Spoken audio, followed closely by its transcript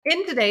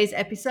In today's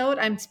episode,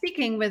 I'm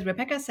speaking with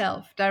Rebecca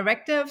Self,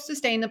 Director of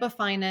Sustainable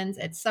Finance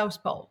at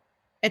South Pole.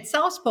 At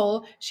South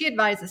Pole, she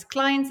advises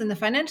clients in the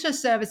financial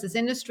services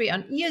industry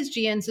on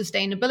ESG and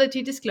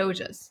sustainability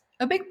disclosures.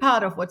 A big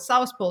part of what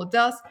South Pole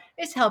does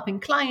is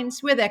helping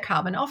clients with their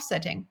carbon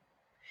offsetting.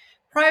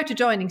 Prior to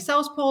joining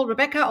South Pole,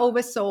 Rebecca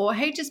oversaw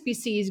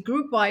HSBC's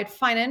group-wide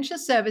financial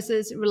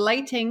services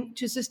relating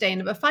to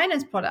sustainable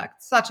finance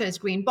products, such as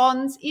green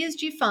bonds,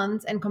 ESG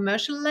funds, and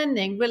commercial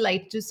lending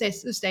related to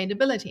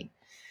sustainability.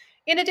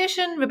 In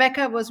addition,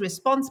 Rebecca was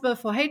responsible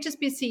for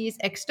HSBC's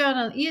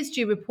external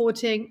ESG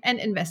reporting and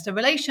investor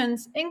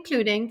relations,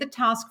 including the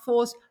task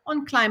force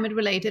on climate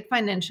related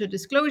financial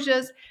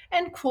disclosures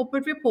and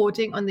corporate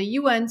reporting on the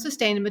UN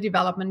Sustainable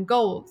Development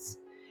Goals.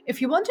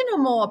 If you want to know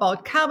more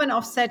about carbon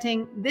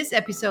offsetting, this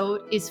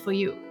episode is for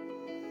you.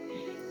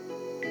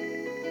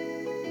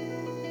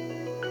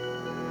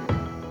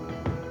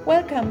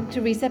 Welcome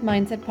to Reset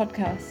Mindset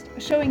Podcast,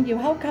 showing you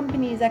how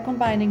companies are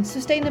combining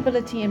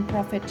sustainability and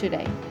profit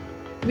today.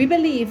 We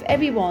believe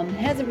everyone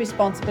has a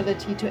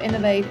responsibility to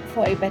innovate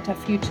for a better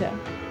future.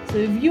 So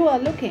if you are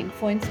looking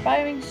for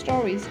inspiring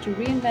stories to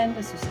reinvent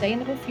a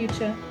sustainable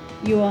future,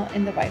 you are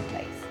in the right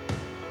place.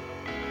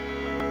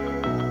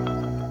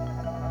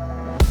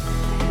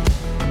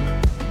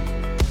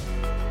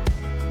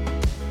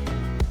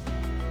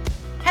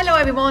 Hello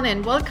everyone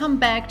and welcome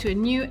back to a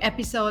new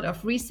episode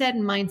of Reset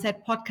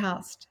Mindset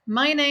Podcast.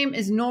 My name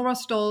is Nora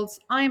Stolz.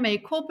 I'm a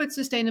corporate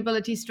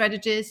sustainability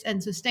strategist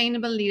and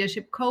sustainable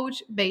leadership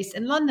coach based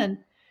in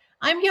London.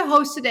 I'm your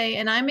host today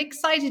and I'm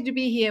excited to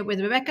be here with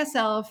Rebecca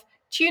Self,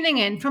 tuning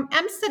in from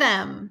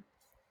Amsterdam.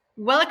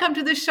 Welcome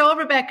to the show,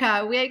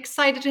 Rebecca. We're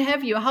excited to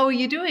have you. How are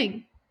you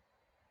doing?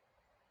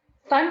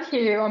 Thank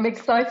you. I'm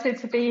excited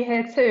to be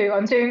here too.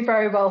 I'm doing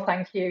very well,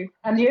 thank you.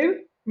 And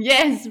you?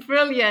 Yes,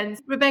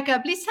 brilliant. Rebecca,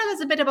 please tell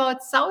us a bit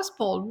about South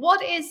Pole.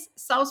 What is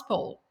South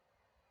Pole?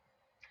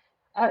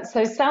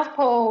 So South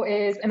Pole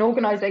is an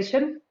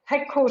organisation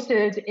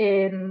headquartered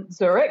in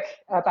Zurich,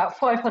 about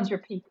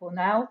 500 people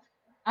now,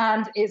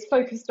 and it's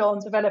focused on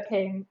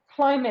developing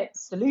climate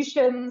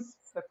solutions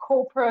for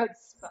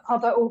corporates, for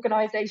other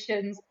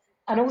organisations,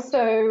 and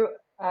also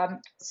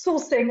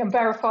sourcing and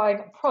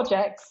verifying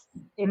projects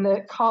in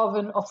the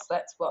carbon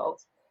offsets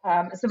world.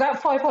 It's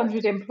about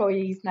 500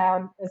 employees now,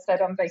 and as I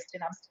said, I'm based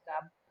in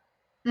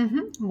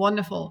Amsterdam.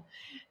 Wonderful.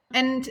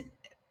 And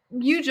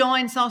you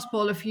joined South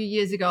Pole a few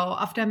years ago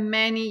after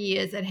many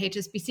years at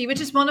HSBC,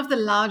 which is one of the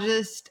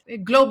largest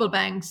global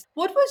banks.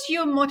 What was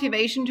your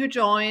motivation to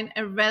join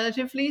a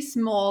relatively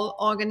small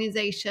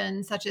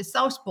organization such as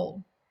South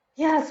Pole?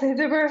 Yeah, so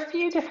there were a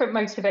few different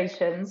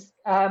motivations.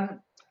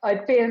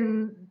 I'd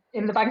been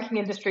in the banking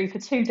industry for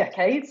 2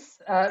 decades,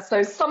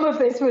 so some of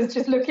this was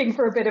just looking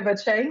for a bit of a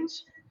change,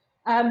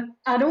 and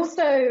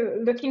also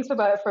looking to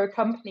work for a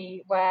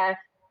company where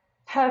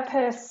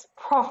purpose,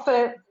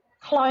 profit,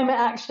 climate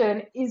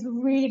action is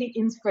really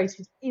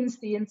integrated into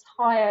the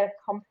entire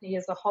company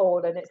as a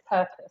whole and its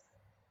purpose.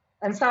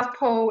 And South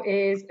Pole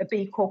is a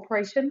B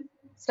corporation,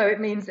 so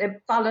it means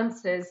it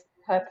balances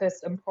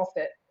purpose and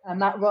profit,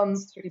 and that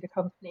runs through the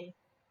company.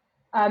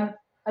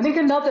 I think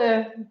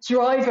another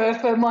driver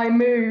for my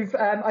move,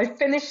 I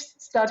finished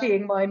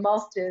studying my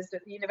master's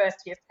at the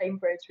University of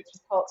Cambridge, which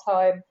was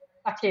part-time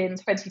back in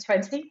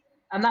 2020,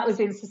 and that was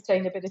in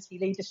sustainability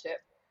leadership.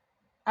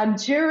 And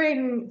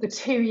during the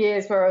 2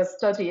 years where I was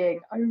studying,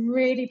 I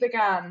really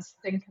began to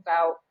think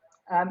about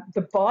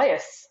the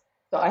bias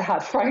that I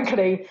had,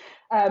 frankly,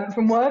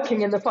 from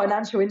working in the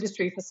financial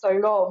industry for so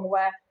long,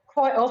 where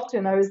quite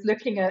often I was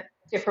looking at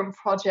different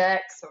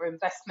projects or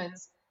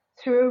investments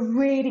through a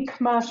really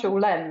commercial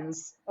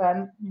lens,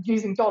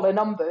 using dollar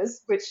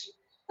numbers, which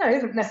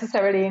isn't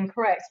necessarily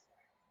incorrect,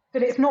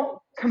 but it's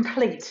not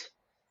complete.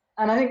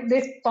 And I think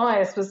this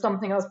bias was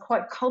something I was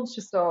quite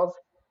conscious of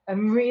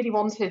and really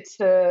wanted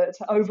to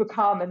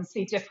overcome and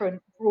see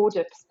different,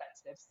 broader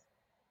perspectives.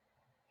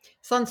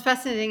 Sounds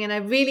fascinating. And I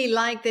really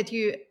like that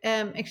you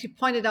actually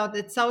pointed out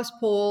that South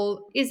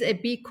Pole is a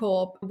B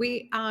Corp.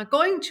 We are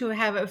going to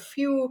have a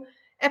few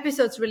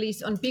episodes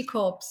released on B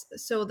Corps.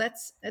 So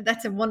that's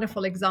a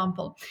wonderful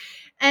example.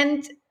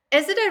 And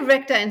as a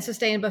director in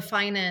sustainable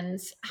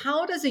finance,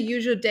 how does a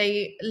usual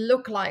day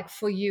look like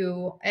for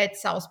you at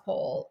South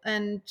Pole?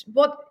 And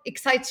what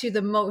excites you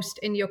the most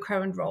in your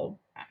current role?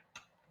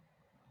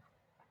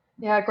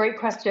 Yeah, great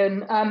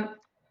question.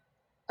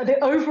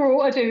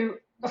 Overall, I do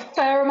a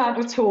fair amount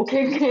of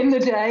talking in the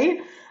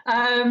day.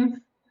 I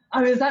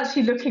was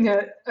actually looking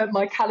at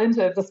my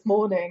calendar this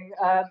morning,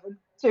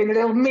 doing a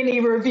little mini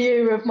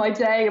review of my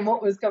day and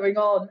what was going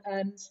on.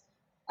 And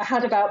I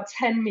had about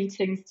 10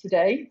 meetings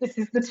today. This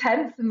is the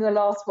 10th and the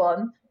last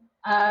one.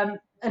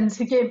 And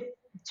to give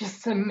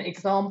just some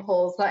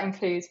examples, that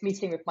includes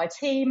meeting with my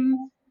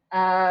team,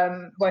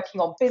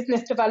 working on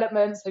business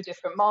development, so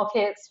different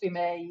markets we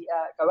may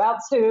go out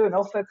to and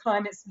offer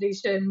climate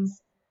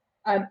solutions.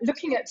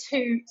 Looking at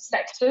 2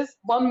 sectors.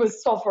 One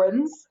was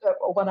sovereigns,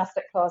 or one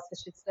asset class, I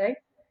should say.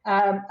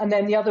 And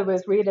then the other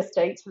was real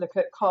estate to look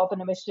at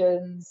carbon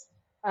emissions,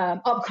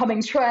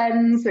 upcoming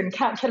trends and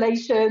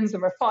calculations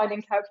and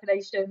refining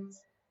calculations.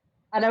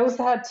 And I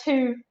also had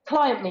 2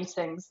 client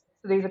meetings.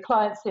 So these are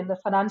clients in the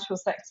financial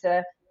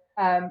sector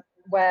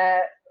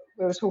where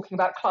we were talking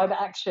about climate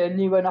action,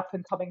 new and up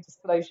and coming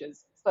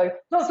disclosures. So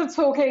lots of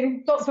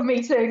talking, lots of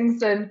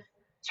meetings, and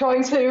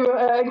trying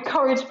to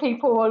encourage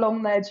people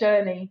along their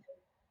journey.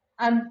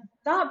 And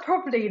that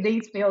probably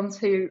leads me on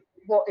to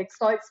what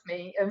excites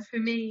me. And for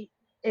me,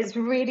 it's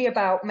really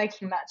about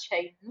making that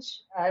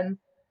change and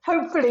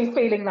hopefully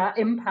feeling that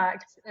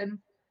impact. And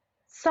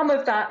some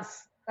of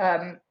that's,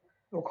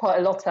 well, quite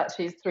a lot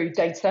actually, is through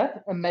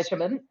data and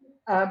measurement.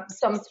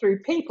 Some through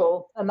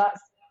people, and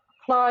that's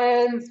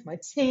clients, my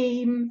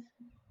team.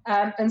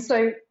 And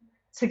so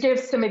to give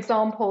some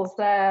examples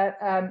there,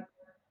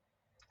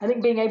 I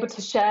think being able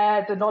to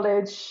share the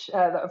knowledge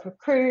that I've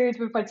accrued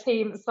with my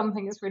team is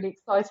something that's really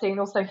exciting, and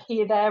also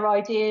hear their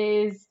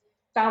ideas,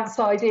 bounce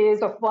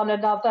ideas off one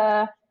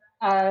another,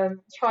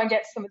 try and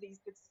get some of these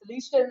good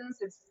solutions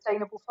in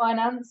sustainable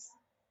finance.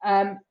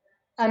 And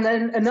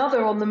then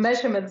another on the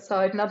measurement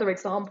side, another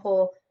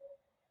example,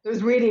 it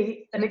was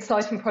really an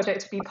exciting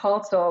project to be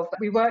part of.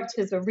 We worked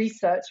as a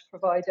research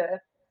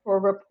provider for a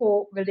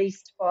report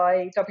released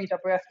by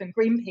WWF and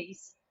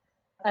Greenpeace.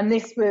 And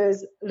this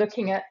was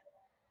looking at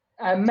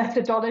a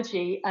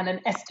methodology and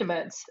an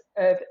estimate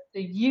of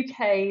the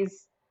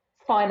UK's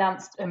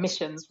financed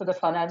emissions for the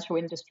financial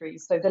industry.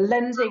 So the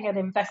lending and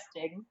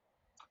investing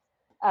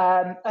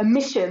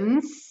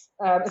emissions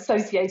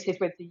associated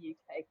with the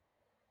UK.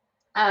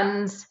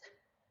 And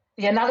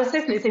the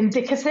analysis, and it's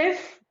indicative,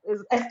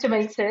 is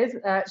estimated,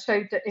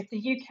 showed that if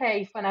the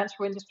UK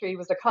financial industry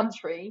was a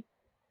country,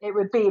 it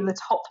would be in the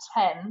top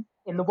 10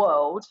 in the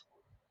world,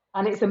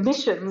 and its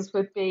emissions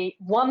would be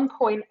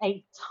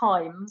 1.8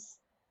 times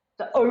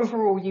the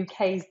overall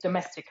UK's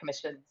domestic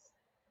emissions.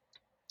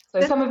 So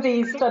some of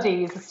these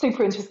studies are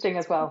super interesting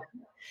as well.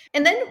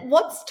 And then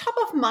what's top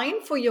of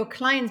mind for your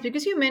clients?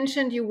 Because you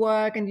mentioned you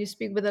work and you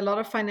speak with a lot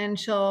of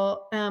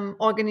financial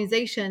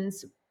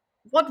organizations.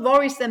 What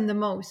worries them the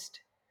most?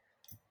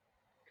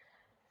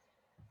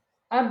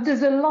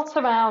 There's a lot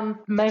around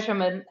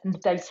measurement and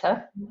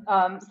data.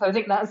 So I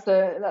think that's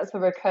a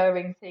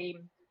recurring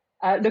theme.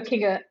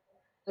 Looking at,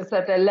 as I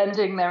said, their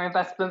lending, their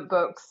investment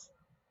books,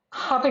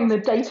 having the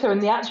data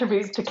and the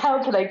attributes to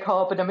calculate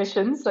carbon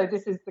emissions. So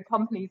this is the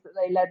companies that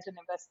they lend and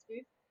invest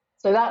to.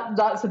 So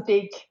that's a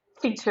big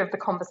feature of the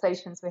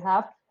conversations we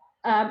have.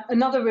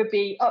 Another would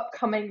be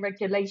upcoming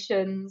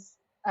regulations,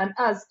 and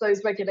as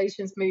those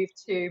regulations move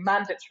to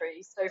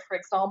mandatory. So for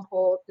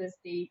example, there's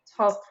the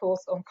Task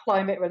Force on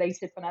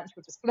Climate-Related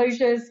Financial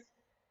Disclosures.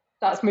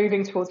 That's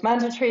moving towards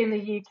mandatory in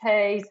the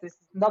UK. So this is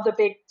another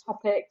big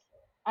topic.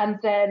 And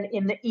then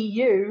in the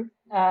EU,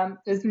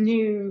 there's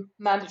new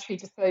mandatory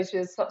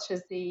disclosures such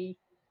as the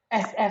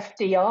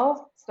SFDR.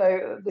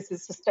 So this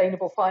is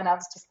Sustainable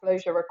Finance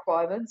Disclosure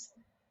Requirements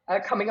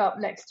coming up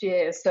next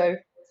year. So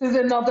this is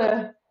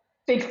another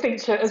big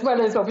feature, as well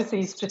as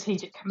obviously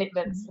strategic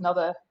commitments and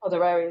other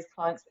areas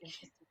clients are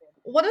interested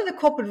in. What are the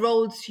corporate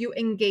roles you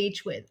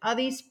engage with? Are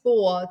these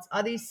boards?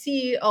 Are these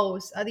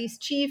CEOs? Are these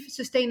chief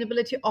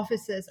sustainability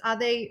officers? Are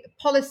they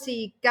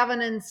policy,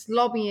 governance,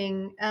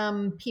 lobbying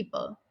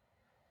people?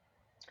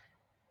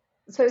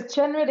 So it's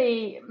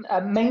generally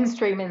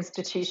mainstream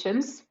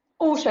institutions,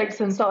 all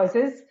shapes and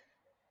sizes.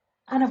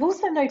 And I've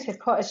also noticed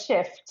quite a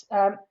shift.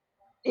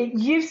 It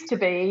used to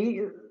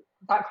be,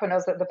 back when I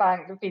was at the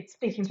bank, I'd be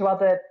speaking to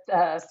other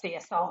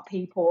CSR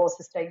people or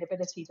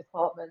sustainability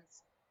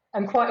departments,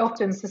 and quite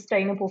often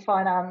sustainable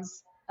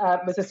finance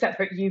was a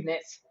separate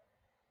unit.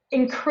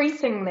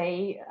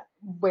 Increasingly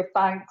with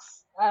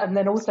banks, and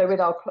then also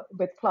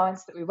with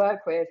clients that we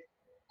work with,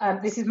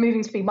 this is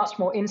moving to be much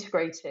more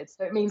integrated.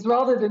 So it means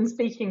rather than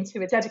speaking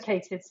to a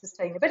dedicated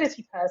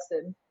sustainability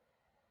person,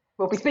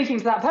 we'll be speaking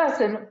to that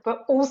person,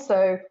 but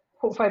also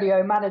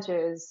portfolio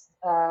managers,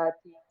 the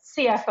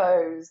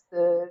CFOs,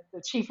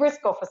 the chief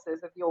risk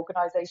officers of the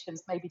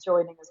organizations may be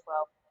joining as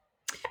well.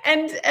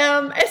 And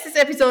as this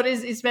episode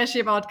is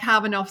especially about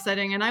carbon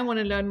offsetting, and I want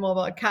to learn more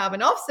about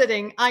carbon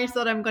offsetting, I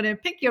thought I'm going to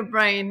pick your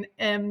brain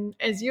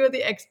as you're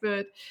the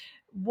expert.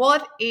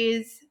 What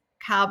is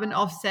carbon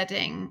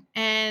offsetting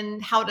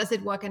and how does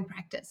it work in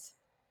practice?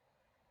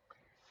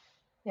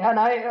 Yeah, and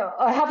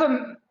I have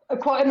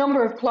quite a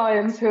number of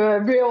clients who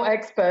are real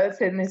experts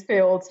in this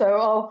field,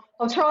 so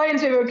I'll try and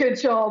do a good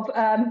job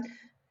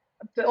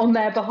on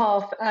their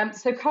behalf.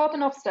 So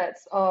carbon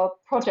offsets are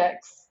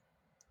projects,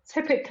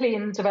 typically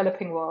in the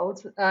developing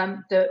world,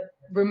 that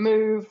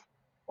remove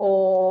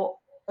or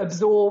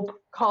absorb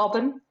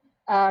carbon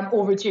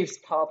or reduce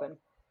carbon,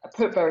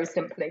 put very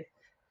simply.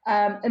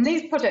 And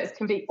these projects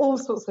can be all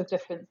sorts of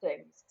different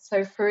things.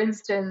 So for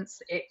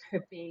instance, it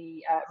could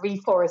be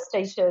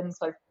reforestation,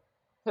 so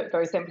put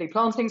very simply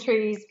planting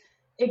trees.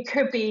 It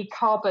could be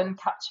carbon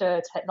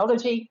capture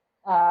technology,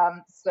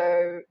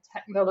 so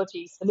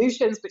technology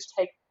solutions which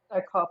take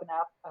carbon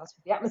out of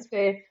the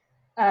atmosphere.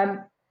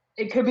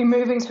 It could be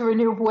moving to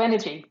renewable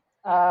energy,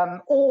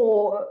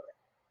 or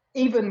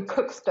even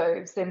cook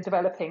stoves in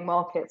developing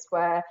markets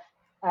where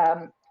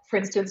for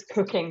instance,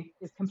 cooking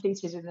is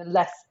completed in a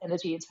less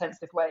energy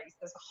intensive way. So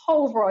there's a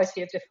whole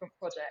variety of different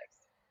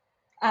projects.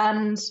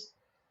 And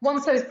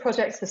once those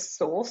projects are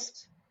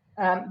sourced,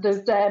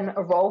 there's then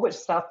a role which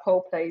South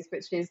Pole plays,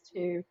 which is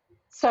to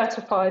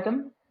certify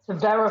them, to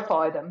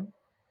verify them,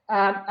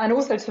 and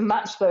also to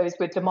match those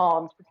with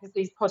demand, because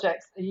these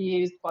projects are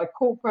used by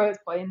corporates,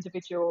 by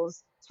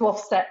individuals to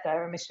offset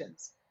their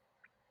emissions.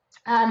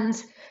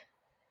 And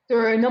there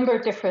are a number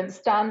of different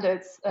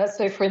standards.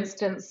 So, for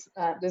instance,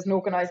 there's an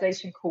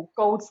organization called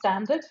Gold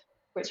Standard,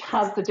 which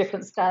has the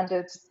different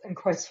standards and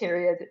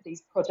criteria that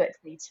these projects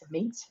need to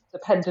meet,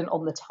 dependent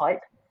on the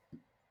type.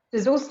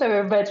 There's also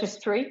a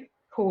registry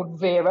called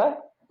Vera,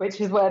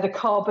 which is where the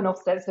carbon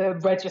offsets are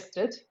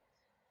registered.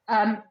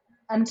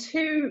 And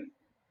two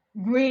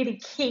really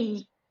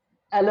key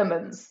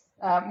elements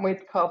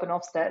with carbon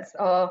offsets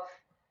are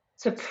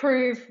to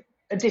prove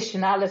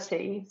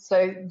additionality.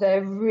 So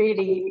they're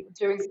really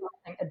doing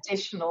something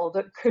additional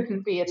that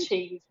couldn't be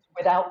achieved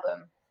without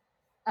them.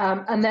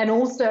 And then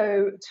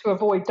also to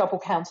avoid double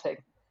counting.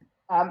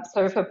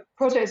 So if a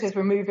project is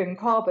removing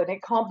carbon,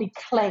 it can't be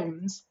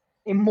claimed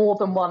in more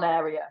than one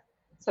area.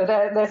 So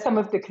they're some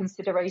of the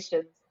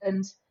considerations.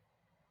 And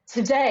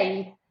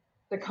today,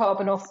 the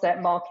carbon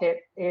offset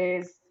market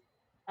is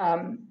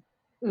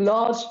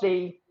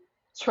largely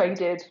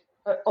traded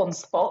on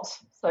spot.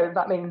 So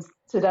that means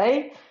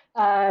today,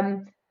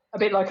 a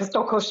bit like a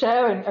stock or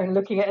share and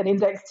looking at an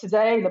index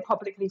today, the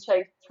publicly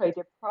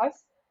traded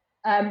price.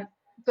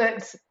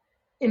 But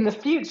in the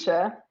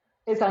future,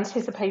 it's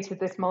anticipated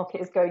this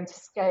market is going to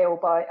scale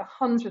by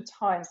 100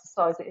 times the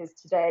size it is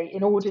today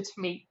in order to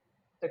meet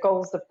the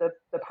goals of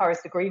the Paris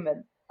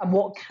Agreement and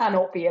what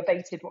cannot be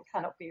abated, what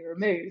cannot be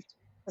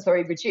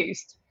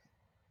reduced.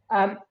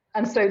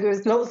 And so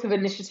there's lots of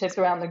initiatives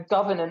around the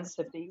governance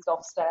of these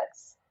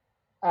offsets,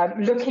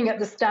 looking at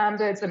the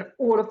standards and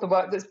all of the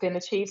work that's been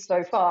achieved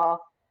so far,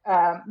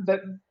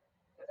 but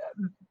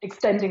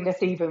extending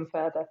this even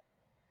further.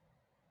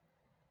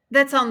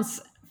 That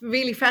sounds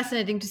really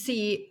fascinating to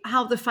see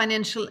how the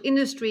financial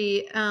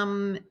industry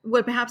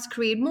will perhaps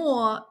create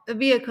more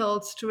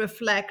vehicles to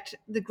reflect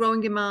the growing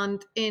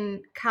demand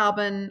in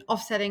carbon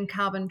offsetting,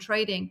 carbon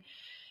trading.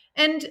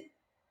 And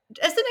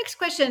as the next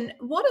question,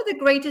 what are the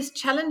greatest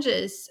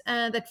challenges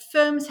that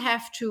firms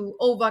have to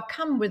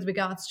overcome with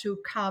regards to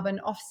carbon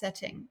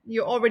offsetting?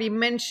 You already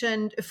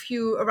mentioned a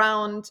few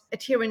around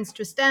adherence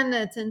to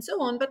standards and so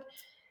on, but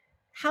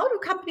how do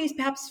companies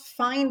perhaps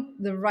find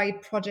the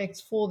right projects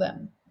for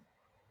them?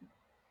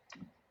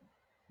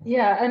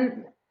 Yeah,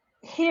 and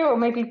here I'll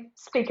maybe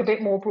speak a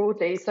bit more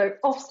broadly. So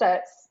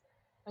offsets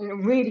are a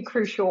really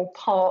crucial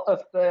part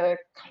of the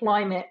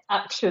climate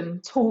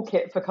action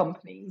toolkit for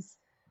companies.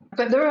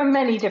 But there are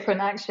many different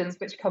actions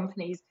which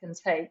companies can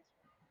take.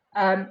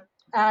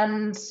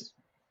 And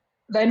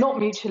they're not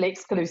mutually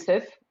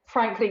exclusive.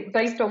 Frankly,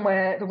 based on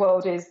where the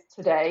world is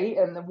today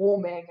and the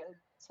warming and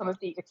some of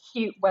the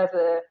acute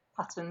weather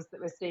patterns that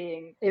we're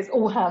seeing, it's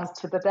all hands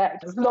to the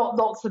deck. There's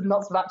lots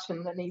of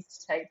action that needs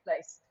to take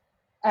place.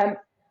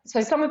 So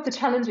some of the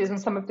challenges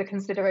and some of the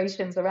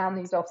considerations around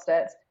these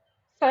offsets,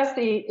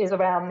 firstly, is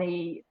around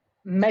the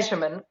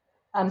measurement,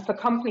 and for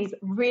companies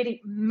really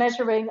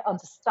measuring,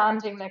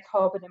 understanding their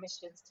carbon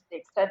emissions to the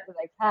extent that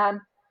they can,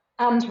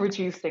 and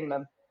reducing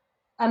them.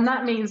 And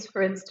that means,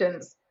 for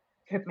instance,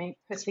 could mean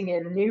putting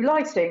in new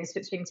lighting,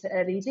 switching to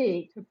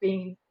LED, could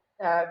mean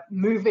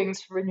moving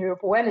to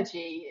renewable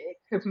energy, it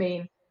could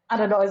mean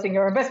analysing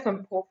your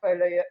investment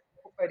portfolio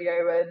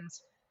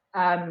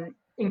and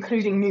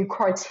including new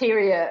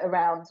criteria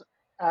around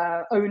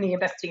only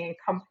investing in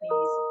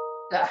companies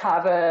that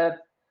have a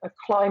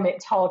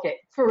climate target,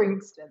 for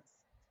instance.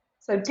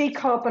 So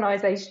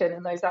decarbonisation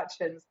in those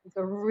actions is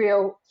a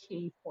real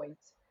key point.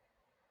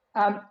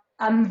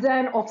 And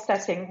then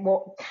offsetting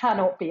what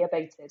cannot be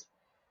abated.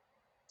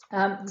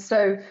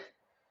 So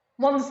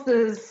once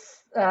there's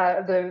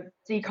the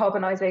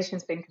decarbonisation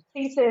has been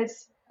completed,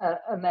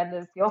 and then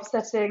there's the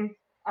offsetting,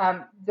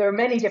 there are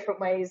many different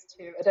ways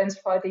to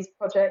identify these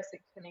projects. It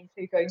can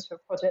include going to a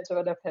project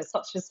developer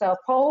such as South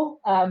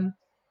Pole,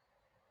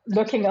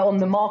 looking on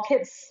the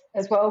markets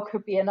as well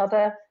could be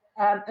another,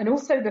 and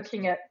also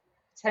looking at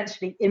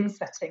potentially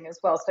insetting as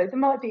well. So there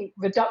might be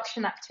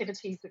reduction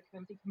activities that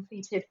can be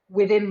completed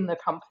within the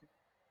company.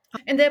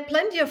 And there are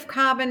plenty of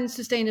carbon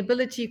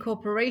sustainability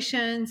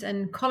corporations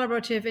and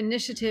collaborative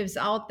initiatives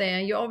out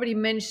there. You already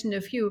mentioned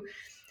a few.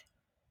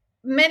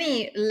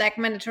 Many lack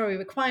mandatory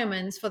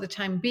requirements for the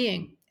time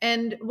being.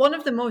 And one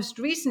of the most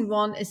recent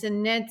one is a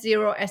Net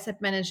Zero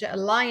Asset Manager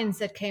Alliance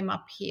that came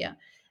up here.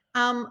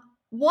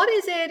 What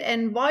is it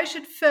and why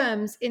should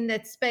firms in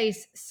that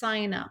space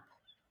sign up?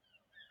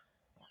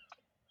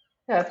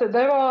 Yeah, so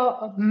there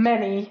are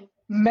many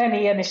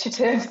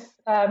initiatives.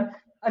 I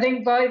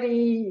think by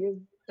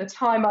the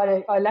time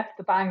I left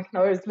the bank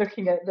and I was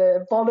looking at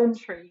the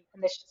voluntary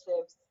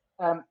initiatives,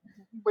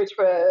 which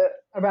were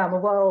around the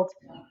world,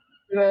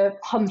 there were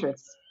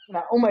hundreds,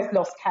 almost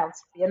lost count,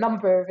 a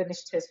number of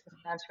initiatives for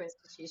financial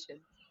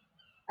institutions.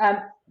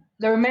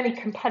 There are many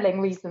compelling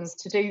reasons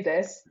to do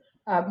this.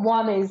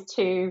 One is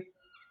to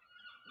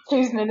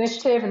choose an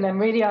initiative and then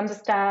really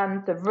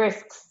understand the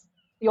risks,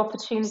 the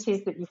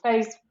opportunities that you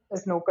face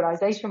as an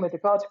organisation with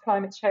regard to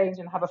climate change,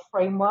 and have a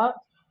framework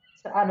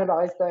to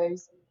analyse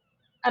those.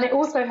 And it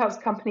also helps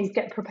companies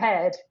get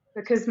prepared,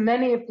 because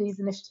many of these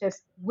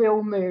initiatives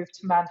will move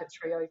to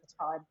mandatory over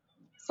time,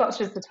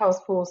 such as the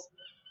Task Force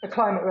for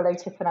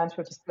Climate-Related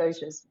Financial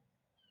Disclosures.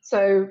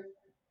 So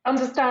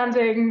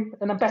understanding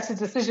and a better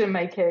decision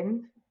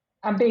making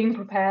and being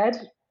prepared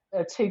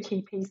are two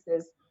key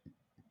pieces.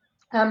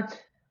 But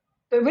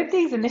with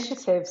these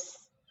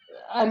initiatives,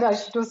 and I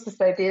should also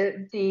say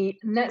the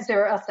Net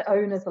Zero Asset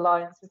Owners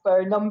Alliance is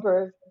where a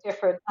number of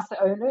different asset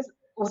owners,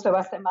 also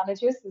asset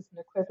managers as an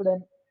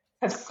equivalent,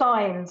 have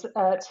signed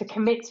to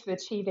commit to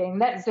achieving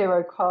net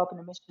zero carbon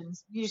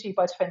emissions, usually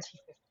by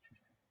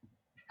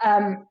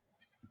 2050.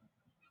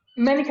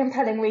 Many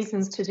compelling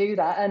reasons to do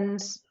that,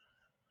 and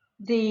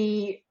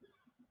the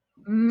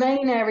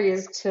main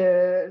areas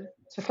to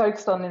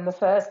focus on in the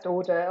first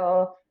order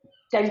are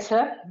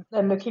data,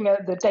 and looking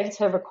at the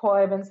data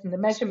requirements and the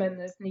measurement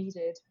that's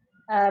needed,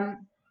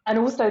 and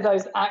also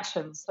those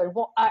actions. So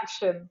what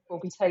action will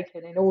be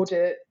taken in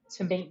order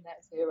to meet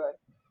net zero?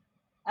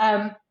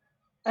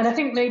 And I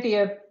think maybe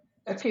a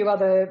few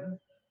other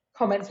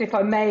comments, if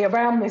I may,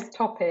 around this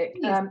topic.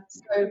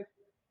 So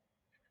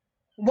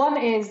one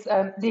is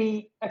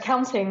the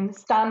Accounting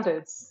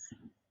Standards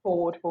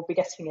Board will be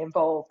getting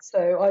involved.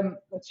 So I'm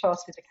a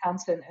chartered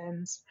accountant,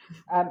 and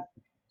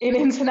in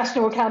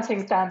international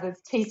accounting standards,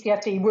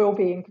 TCFD will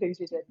be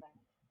included in there.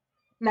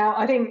 Now,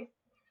 I think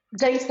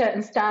data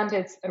and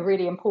standards are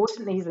really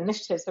important. These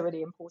initiatives are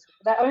really important,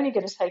 but they're only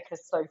going to take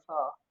us so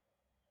far.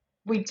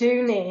 We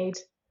do need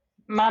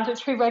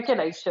mandatory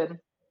regulation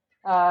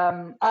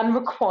and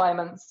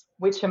requirements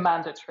which are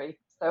mandatory.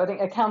 So I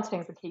think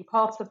accounting is a key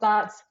part of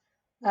that,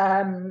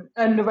 and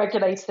the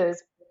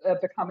regulators are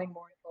becoming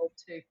more involved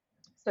too.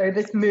 So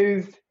this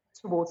move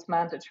towards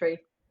mandatory.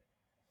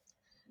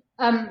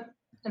 And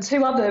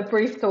two other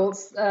brief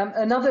thoughts.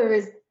 Another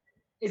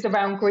is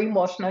around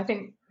greenwash, and I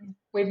think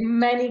with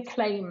many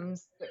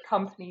claims that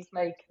companies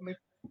make, and we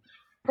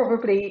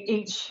probably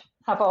each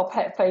have our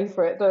pet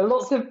favourite. There are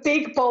lots of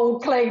big,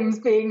 bold claims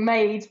being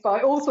made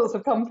by all sorts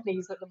of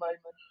companies at the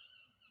moment.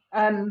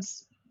 And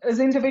as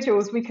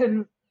individuals, we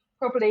can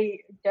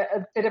probably get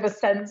a bit of a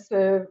sense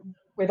of,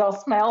 with our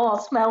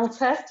smell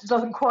test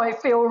doesn't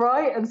quite feel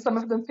right, and some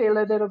of them feel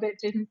a little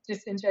bit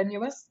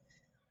disingenuous.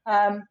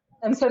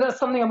 And so that's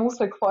something I'm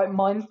also quite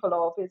mindful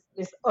of, is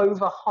this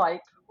overhype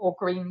or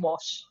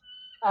greenwash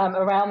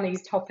around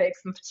these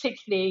topics, and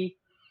particularly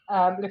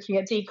looking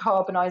at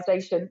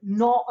decarbonisation,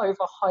 not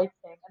overhyping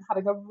and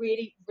having a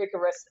really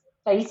rigorous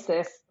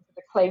basis for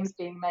the claims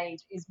being made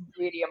is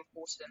really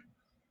important.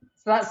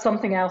 So that's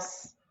something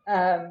else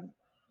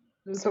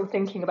sort of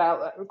thinking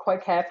about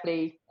quite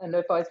carefully and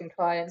advising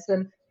clients.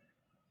 And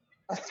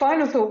a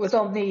final thought was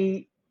on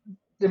the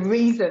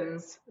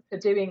reasons for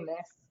doing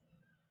this.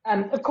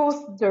 And of course,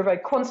 there are very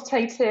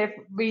quantitative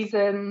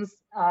reasons.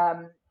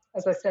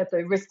 As I said,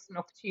 the risks and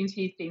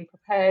opportunities, being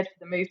prepared for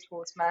the move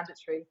towards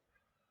mandatory.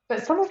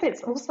 But some of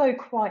it's also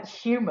quite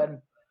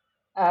human.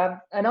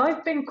 And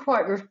I've been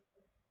quite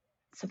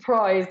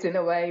surprised in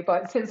a way,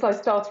 but since I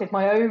started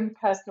my own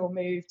personal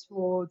move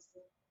towards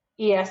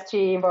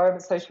ESG,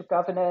 environment, social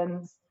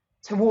governance,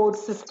 towards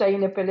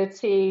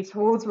sustainability,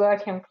 towards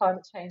working on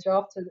climate change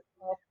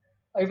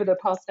over the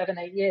past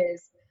 7-8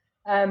 years,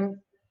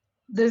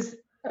 there's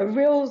a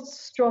real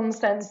strong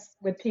sense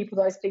with people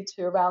that I speak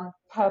to around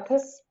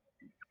purpose,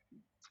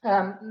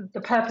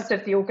 the purpose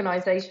of the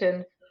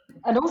organisation,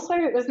 and also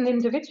as an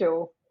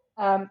individual.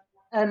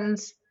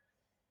 And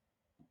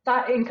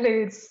that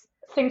includes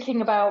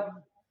thinking about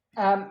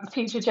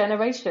future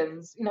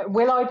generations. You know,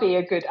 will I be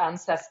a good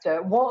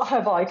ancestor? What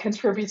have I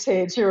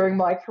contributed during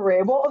my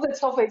career? What are the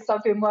topics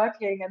I've been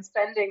working and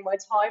spending my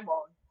time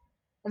on?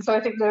 And so I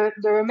think there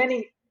are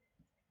many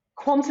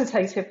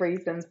quantitative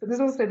reasons, but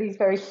there's also these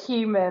very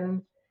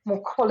human,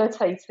 more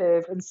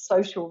qualitative and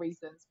social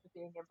reasons for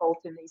being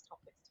involved in these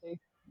topics too.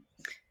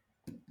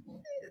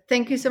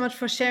 Thank you so much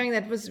for sharing.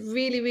 That was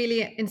really,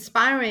 really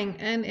inspiring.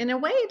 And in a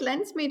way, it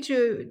lends me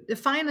to the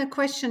final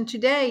question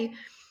today.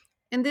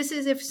 And this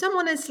is, if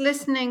someone is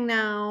listening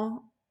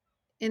now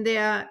and they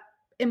are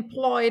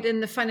employed in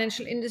the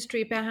financial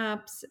industry,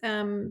 perhaps,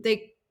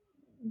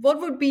 what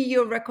would be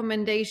your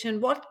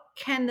recommendation? What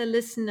can the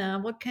listener,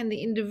 what can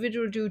the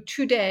individual do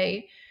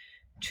today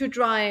to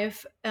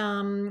drive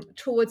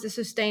towards a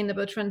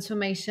sustainable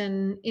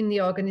transformation in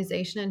the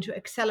organization and to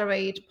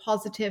accelerate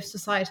positive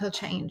societal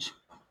change?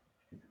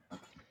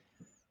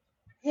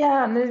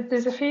 Yeah, and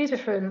there's a few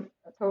different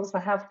thoughts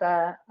I have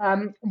there.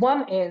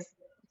 One is,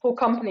 for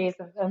companies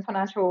and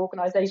financial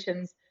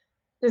organizations,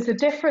 there's a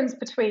difference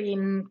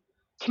between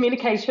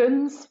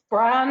communications,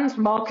 brand,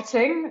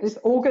 marketing, is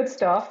all good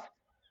stuff,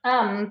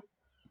 and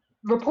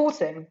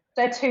reporting.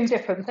 They're two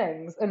different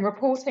things. And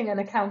reporting and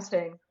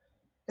accounting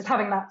is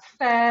having that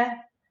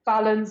fair,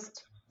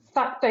 balanced,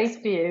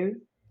 fact-based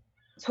view,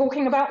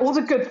 talking about all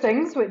the good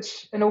things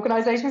which an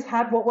organization's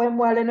had, what went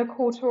well in a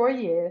quarter or a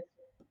year,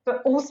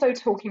 but also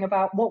talking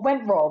about what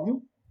went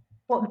wrong,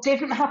 what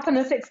didn't happen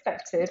as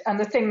expected, and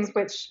the things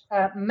which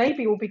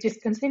maybe will be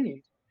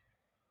discontinued.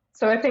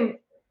 So I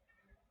think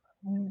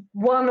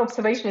one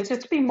observation is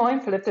just to be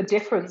mindful of the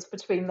difference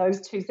between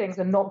those two things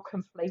and not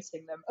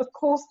conflating them. Of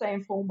course, they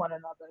inform one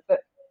another, but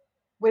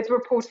with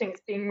reporting,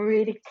 it's been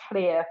really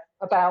clear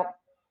about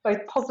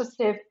both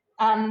positive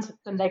and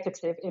the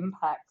negative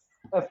impacts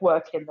of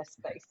work in this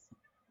space.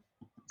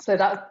 So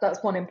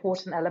that's one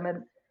important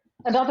element.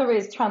 Another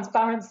is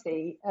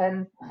transparency,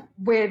 and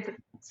with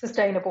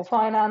sustainable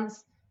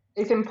finance,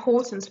 it's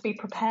important to be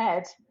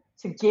prepared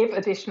to give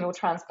additional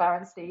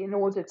transparency in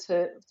order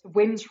to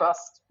win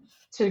trust,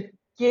 to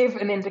give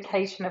an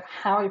indication of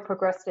how you're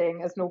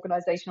progressing as an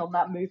organisation on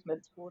that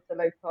movement towards a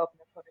low carbon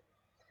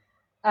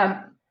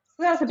economy. So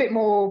that's a bit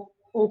more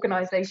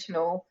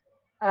organisational.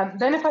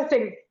 Then if I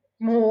think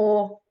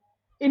more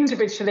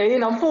individually,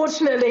 and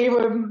unfortunately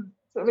we're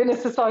sort of in a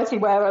society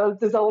where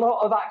there's a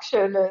lot of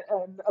action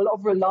and a lot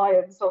of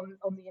reliance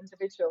on the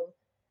individual.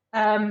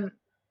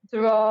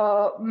 There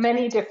are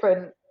many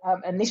different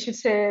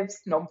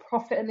initiatives,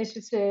 non-profit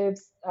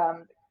initiatives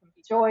that can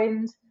be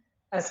joined.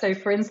 So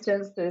for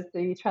instance, there's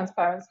the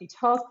Transparency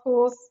Task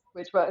Force,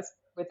 which works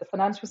with the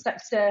financial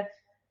sector.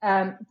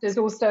 There's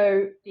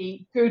also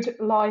the Good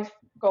Life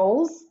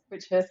Goals,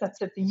 which are a set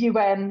of the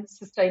UN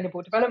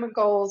Sustainable Development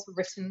Goals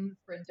written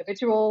for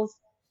individuals,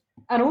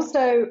 and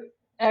also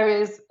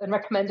areas and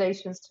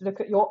recommendations to look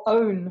at your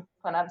own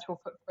financial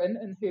footprint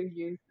and who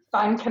you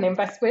bank and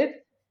invest with.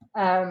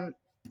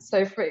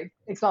 So for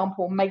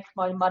example, Make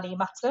My Money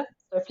Matter.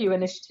 So a few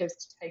initiatives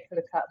to take a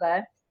look at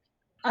there.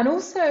 And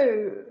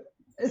also,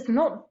 it's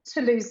not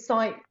to lose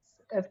sight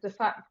of the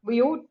fact we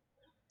all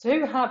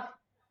do have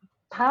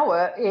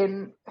power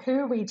in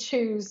who we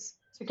choose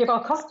to give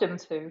our custom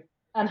to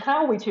and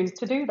how we choose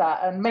to do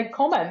that, and make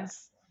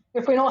comments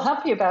if we're not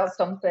happy about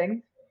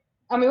something.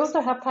 And we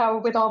also have power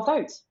with our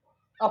vote,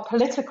 our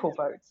political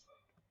vote.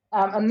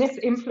 And this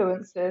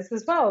influences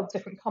as well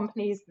different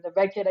companies and the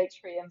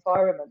regulatory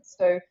environment.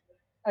 So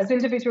as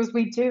individuals,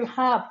 we do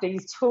have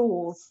these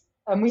tools,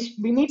 and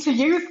we need to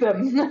use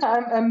them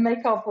and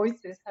make our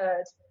voices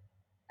heard.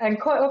 And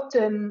quite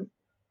often,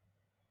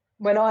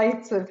 when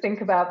I sort of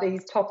think about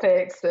these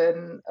topics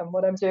and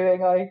what I'm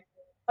doing, I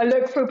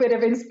look for a bit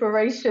of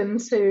inspiration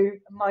to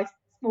my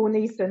small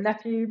niece and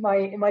nephew.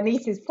 My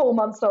niece is 4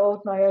 months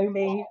old,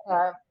 Naomi.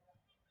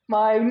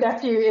 My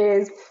nephew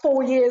is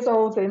 4 years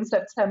old in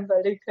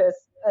September, Lucas.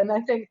 And I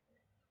think,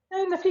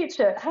 in the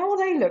future, how will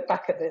they look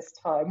back at this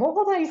time? What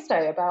will they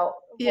say about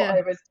what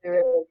I was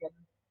doing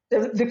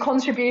and the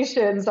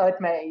contributions I'd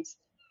made?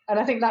 And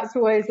I think that's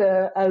always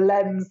a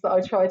lens that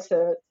I try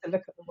to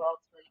look at the world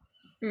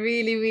through.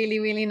 Really, really,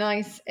 really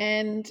nice.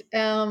 And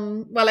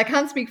well, I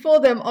can't speak for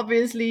them,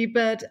 obviously,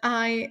 but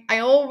I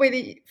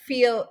already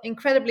feel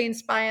incredibly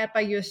inspired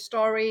by your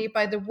story,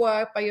 by the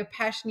work, by your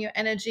passion, your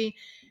energy,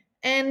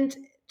 and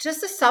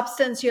just the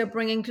substance you're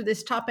bringing to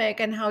this topic,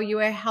 and how you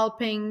are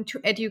helping to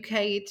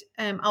educate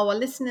our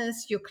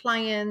listeners, your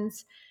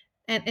clients,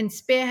 and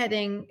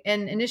spearheading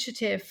an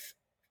initiative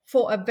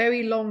for a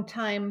very long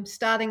time,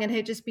 starting at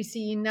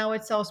HSBC, now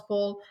at South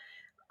Pole.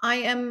 I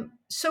am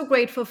so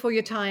grateful for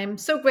your time,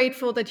 so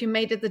grateful that you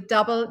made it the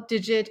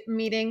double-digit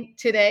meeting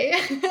today.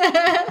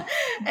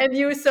 And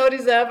you so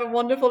deserve a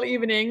wonderful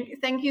evening.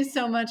 Thank you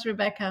so much,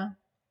 Rebecca.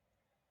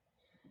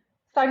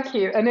 Thank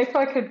you. And if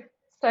I could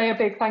say a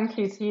big thank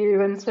you to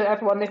you and to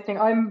everyone listening,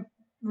 I'm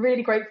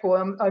really grateful.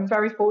 I'm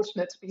very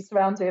fortunate to be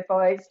surrounded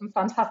by some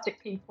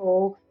fantastic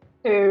people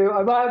who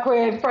I work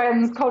with,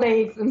 friends,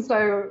 colleagues, and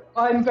so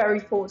I'm very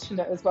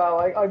fortunate as well.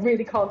 I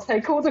really can't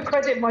take all the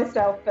credit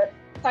myself, but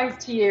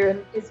thanks to you.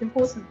 And it's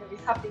important that we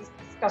have these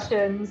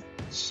discussions,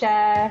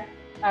 share,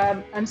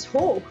 and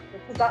talk,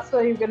 because that's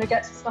where you're going to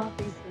get to some of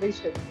these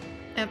solutions.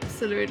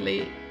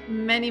 Absolutely.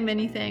 Many,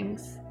 many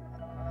thanks.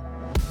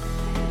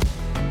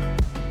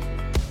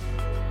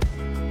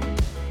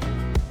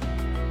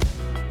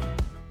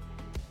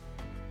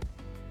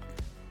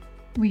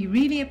 We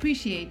really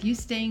appreciate you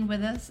staying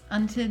with us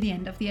until the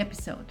end of the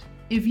episode.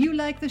 If you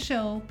like the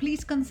show,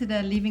 please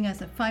consider leaving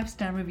us a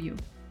 5-star review.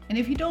 And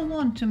if you don't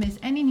want to miss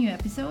any new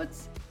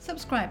episodes,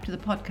 subscribe to the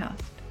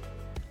podcast.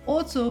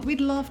 Also,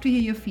 we'd love to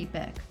hear your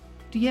feedback.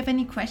 Do you have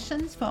any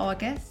questions for our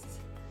guests?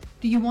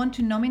 Do you want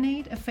to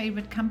nominate a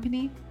favorite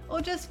company, or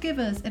just give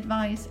us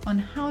advice on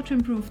how to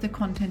improve the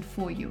content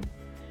for you?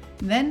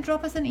 Then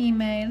drop us an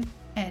email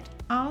at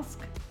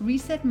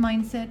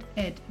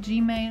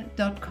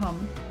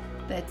askresetmindset@gmail.com.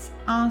 That's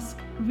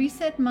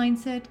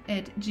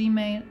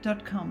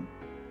askresetmindset@gmail.com.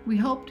 We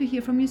hope to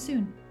hear from you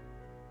soon.